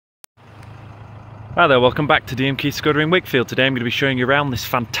Hi there, welcome back to DM Keith Skoda Wakefield. Today I'm going to be showing you around this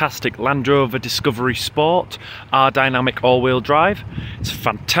fantastic Land Rover Discovery Sport R-Dynamic all-wheel drive. It's a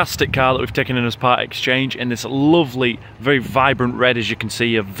fantastic car that we've taken in as part exchange in this lovely, very vibrant red, as you can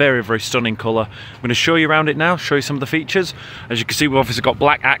see, a very, very stunning colour. I'm going to show you around it now, show you some of the features. As you can see, we've obviously got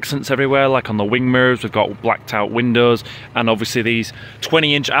black accents everywhere, like on the wing mirrors, we've got blacked out windows, and obviously these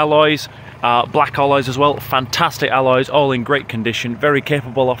 20-inch alloys. Black alloys as well, fantastic alloys, all in great condition, very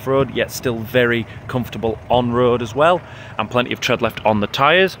capable off-road, yet still very comfortable on-road as well, and plenty of tread left on the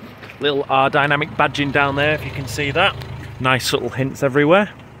tyres. Little R-Dynamic badging down there, if you can see that. Nice subtle hints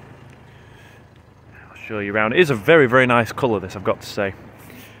everywhere. I'll show you around. It is a very, very nice colour, this, I've got to say.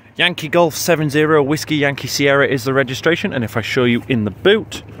 Yankee Golf 70 Whiskey Yankee Sierra is the registration, and if I show you in the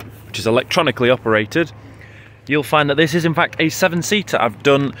boot, which is electronically operated, you'll find that this is in fact a 7-seater. I've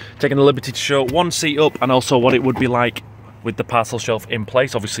taken the liberty to show one seat up and also what it would be like with the parcel shelf in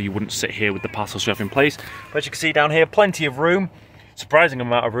place. Obviously you wouldn't sit here with the parcel shelf in place, but as you can see down here, plenty of room. Surprising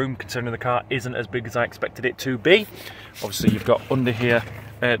amount of room considering the car isn't as big as I expected it to be. Obviously you've got under here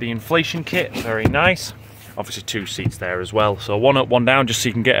the inflation kit, very nice. Obviously 2 seats there as well, so one up, one down, just so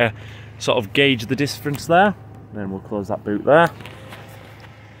you can get a sort of gauge the difference there. Then we'll close that boot there.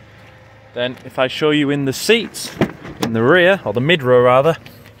 Then if I show you in the seats, in the rear, or the mid-row rather,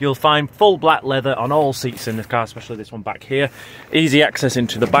 you'll find full black leather on all seats in this car, especially this one back here. Easy access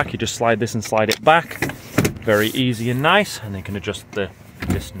into the back, you just slide this and slide it back. Very easy and nice, and you can adjust the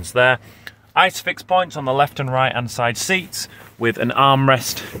distance there. Isofix points on the left and right hand side seats, with an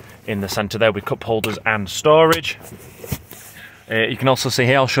armrest in the centre there with cup holders and storage. You can also see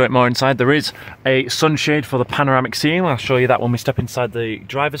here, I'll show it more inside, there is a sunshade for the panoramic ceiling. I'll show you that when we step inside the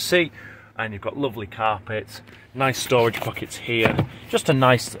driver's seat. And you've got lovely carpets, nice storage pockets here. Just a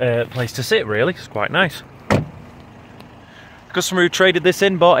nice place to sit, really. It's quite nice. The customer who traded this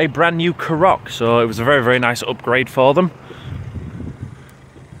in bought a brand new Karoq, so it was a very, very nice upgrade for them.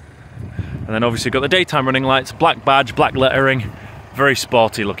 And then obviously you've got the daytime running lights, black badge, black lettering, very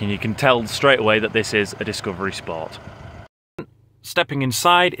sporty looking. You can tell straight away that this is a Discovery Sport. Stepping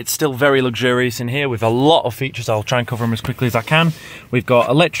inside, it's still very luxurious in here with a lot of features. I'll try and cover them as quickly as I can. We've got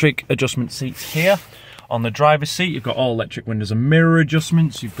electric adjustment seats here. On the driver's seat, you've got all electric windows and mirror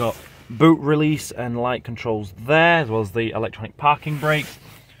adjustments. You've got boot release and light controls there, as well as the electronic parking brake.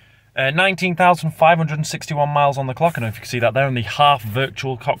 19,561 miles on the clock. I don't know if you can see that there in the half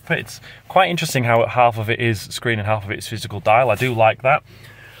virtual cockpit. It's quite interesting how half of it is screen and half of it is physical dial. I do like that.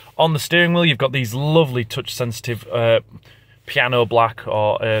 On the steering wheel, you've got these lovely touch-sensitive piano black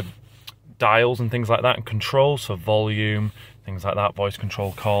or dials and things like that, and controls for volume, things like that, voice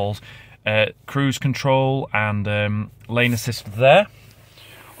control calls, cruise control and lane assist there.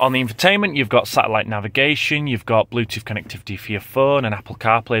 On the infotainment, you've got satellite navigation, you've got Bluetooth connectivity for your phone and Apple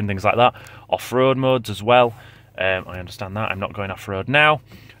CarPlay and things like that, off-road modes as well. I understand that, I'm not going off-road now.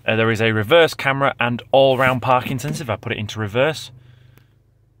 There is a reverse camera and all-round parking sensor. If I put it into reverse,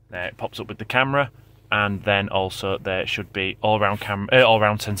 there it pops up with the camera. And then also there should be all-round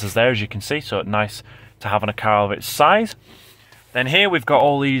sensors there, as you can see, so nice to have on a car of its size. Then here we've got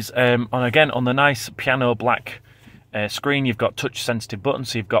all these, on the nice piano black screen, you've got touch-sensitive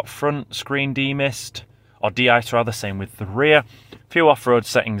buttons, so you've got front screen demist, or de-ice rather, same with the rear. A few off-road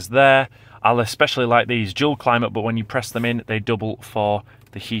settings there. I'll especially like these dual climate, but when you press them in, they double for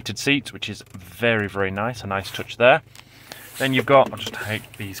the heated seats, which is very, very nice, a nice touch there. Then you've got, I'll just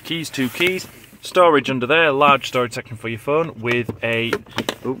take these keys, 2 keys. Storage under there, large storage section for your phone with a,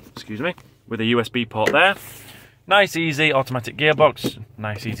 with a USB port there. Nice easy automatic gearbox,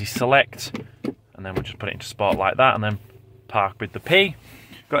 nice easy select, and then we'll just put it into sport like that and then park with the P.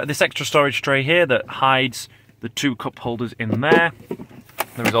 Got this extra storage tray here that hides the 2 cup holders in there.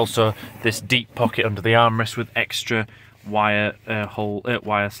 There is also this deep pocket under the armrest with extra wire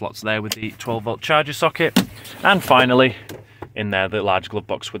slots there with the 12-volt charger socket. And finally, in there, the large glove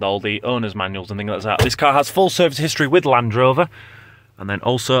box with all the owner's manuals and things like that. This car has full service history with Land Rover. And then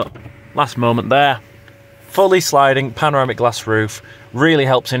also, last moment there, fully sliding panoramic glass roof. Really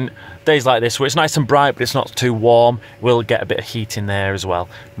helps in days like this where it's nice and bright but it's not too warm. We'll get a bit of heat in there as well.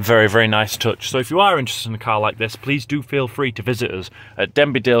 Very, very nice touch. So if you are interested in a car like this, please do feel free to visit us at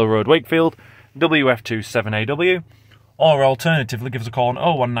Denby Dale Road, Wakefield, WF2 7AW, or alternatively give us a call on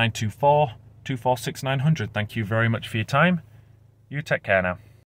 01924 246 900. Thank you very much for your time. You take care now.